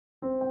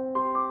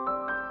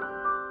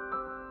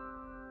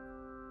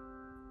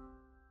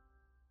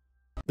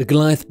The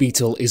Goliath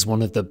beetle is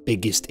one of the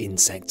biggest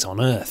insects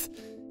on Earth,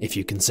 if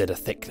you consider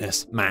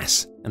thickness,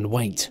 mass, and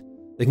weight.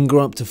 They can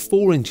grow up to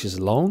 4 inches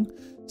long,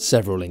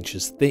 several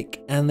inches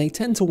thick, and they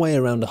tend to weigh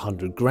around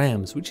 100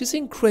 grams, which is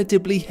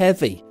incredibly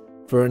heavy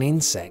for an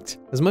insect,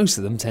 as most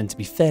of them tend to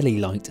be fairly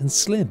light and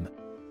slim.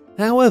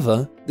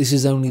 However, this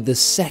is only the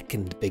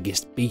second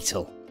biggest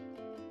beetle.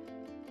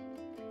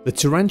 The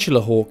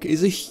tarantula hawk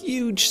is a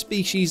huge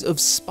species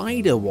of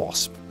spider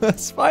wasp.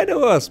 Spider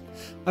wasp!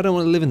 I don't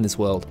want to live in this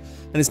world.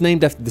 And it's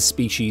named after the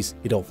species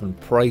it often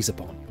preys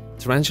upon.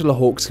 Tarantula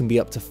hawks can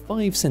be up to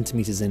 5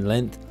 centimeters in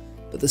length,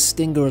 but the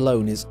stinger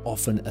alone is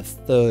often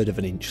 1/3 of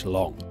an inch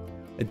long.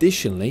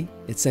 Additionally,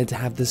 it's said to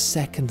have the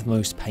second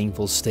most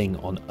painful sting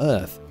on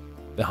Earth,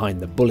 behind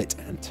the bullet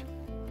ant.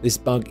 This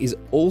bug is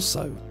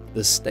also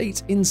the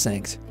state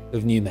insect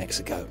of New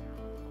Mexico.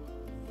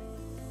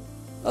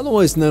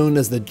 Otherwise known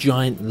as the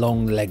giant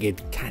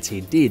long-legged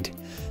katydid,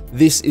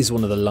 this is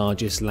one of the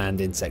largest land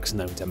insects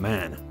known to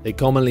man. They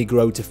commonly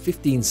grow to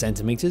 15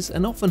 centimeters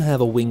and often have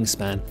a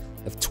wingspan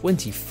of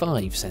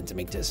 25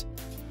 centimeters.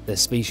 Their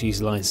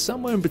species lies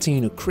somewhere in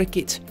between a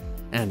cricket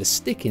and a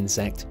stick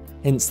insect,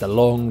 hence the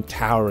long,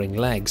 towering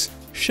legs,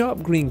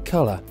 sharp green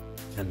colour,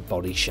 and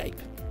body shape.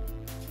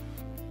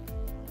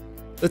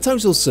 The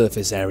total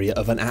surface area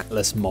of an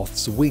atlas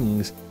moth's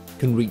wings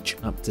can reach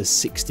up to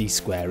 60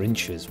 square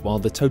inches, while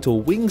the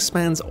total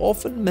wingspans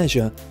often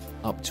measure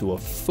up to 1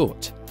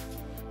 foot.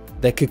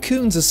 Their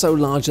cocoons are so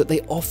large that they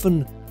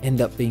often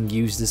end up being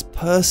used as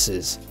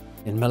purses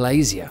in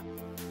Malaysia.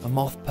 A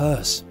moth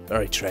purse,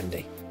 very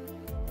trendy.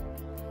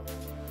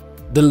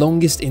 The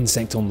longest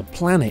insect on the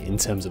planet in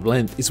terms of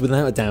length is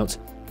without a doubt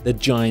the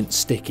giant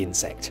stick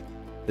insect.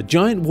 The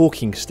giant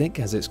walking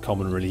stick, as it's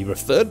commonly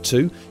referred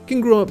to,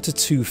 can grow up to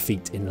 2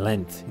 feet in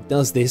length. It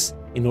does this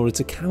in order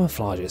to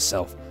camouflage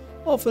itself,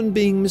 often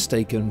being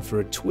mistaken for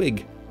a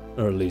twig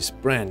or a loose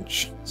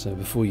branch. So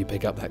before you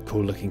pick up that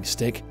cool looking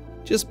stick,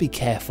 just be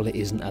careful it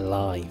isn't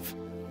alive.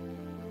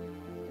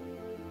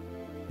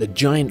 The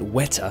giant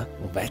weta,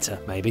 or veta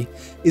maybe,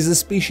 is a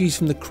species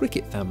from the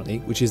cricket family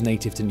which is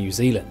native to New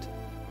Zealand.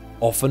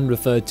 Often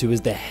referred to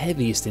as the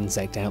heaviest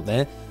insect out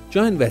there,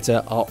 giant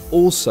veta are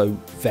also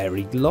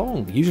very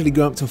long, usually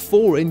grow up to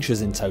 4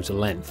 inches in total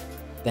length.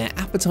 Their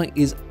appetite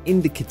is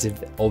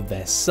indicative of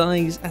their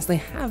size, as they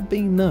have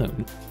been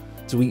known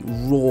to eat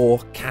raw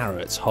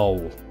carrots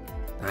whole.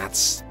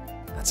 That's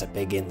a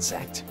big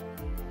insect.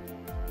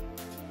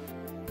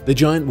 The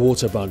giant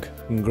water bug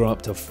can grow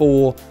up to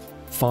 4,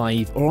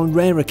 5, or on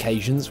rare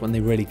occasions, when they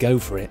really go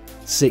for it,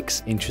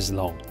 6 inches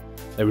long.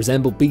 They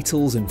resemble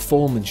beetles in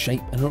form and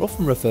shape and are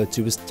often referred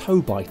to as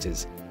toe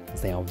biters,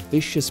 as they are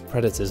vicious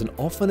predators and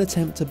often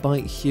attempt to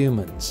bite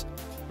humans.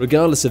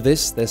 Regardless of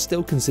this, they're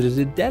still considered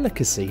a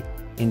delicacy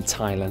in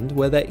Thailand,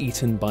 where they're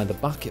eaten by the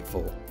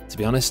bucketful. To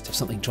be honest, if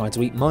something tried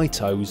to eat my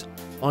toes,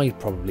 I'd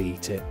probably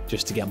eat it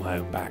just to get my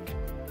own back.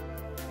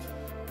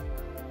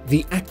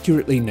 The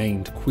accurately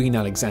named Queen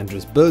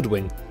Alexandra's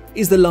birdwing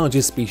is the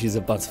largest species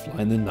of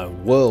butterfly in the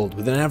known world,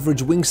 with an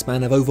average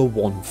wingspan of over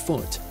 1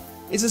 foot.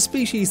 It's a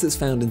species that's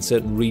found in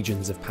certain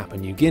regions of Papua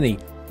New Guinea,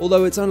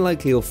 although it's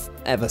unlikely you'll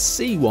ever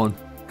see one,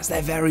 as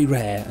they're very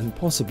rare and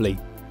possibly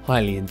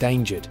highly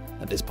endangered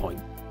at this point.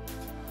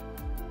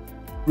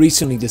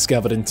 Recently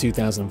discovered in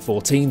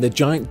 2014, the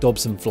giant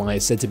Dobson fly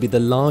is said to be the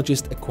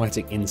largest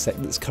aquatic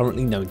insect that's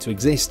currently known to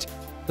exist.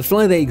 The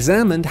fly they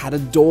examined had a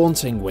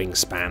daunting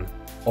wingspan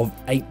of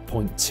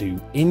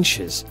 8.2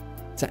 inches.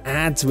 To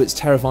add to its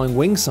terrifying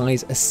wing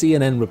size, a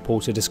CNN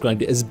reporter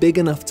described it as big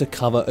enough to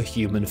cover a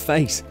human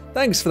face.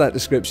 Thanks for that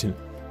description.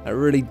 That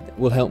really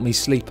will help me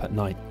sleep at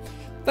night.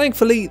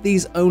 Thankfully,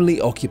 these only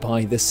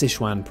occupy the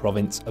Sichuan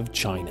province of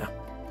China.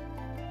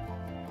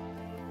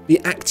 The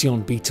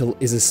Action beetle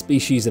is a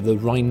species of the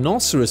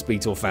rhinoceros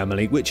beetle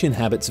family which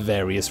inhabits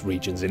various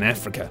regions in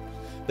Africa.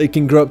 They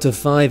can grow up to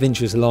 5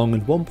 inches long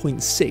and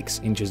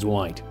 1.6 inches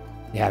wide.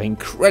 They have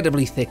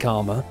incredibly thick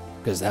armour,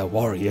 because they're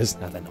warriors,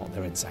 no they're not,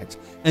 they're insects,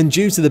 and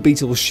due to the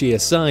beetle's sheer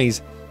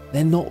size,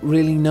 they're not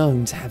really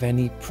known to have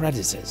any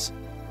predators.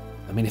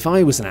 I mean, if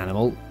I was an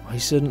animal, I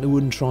certainly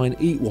wouldn't try and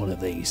eat one of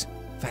these.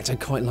 In fact,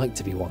 I'd quite like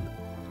to be one.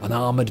 An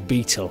armoured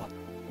beetle.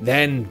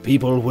 Then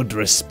people would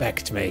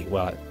respect me.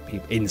 Well,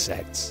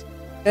 insects.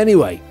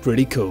 Anyway,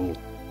 pretty cool.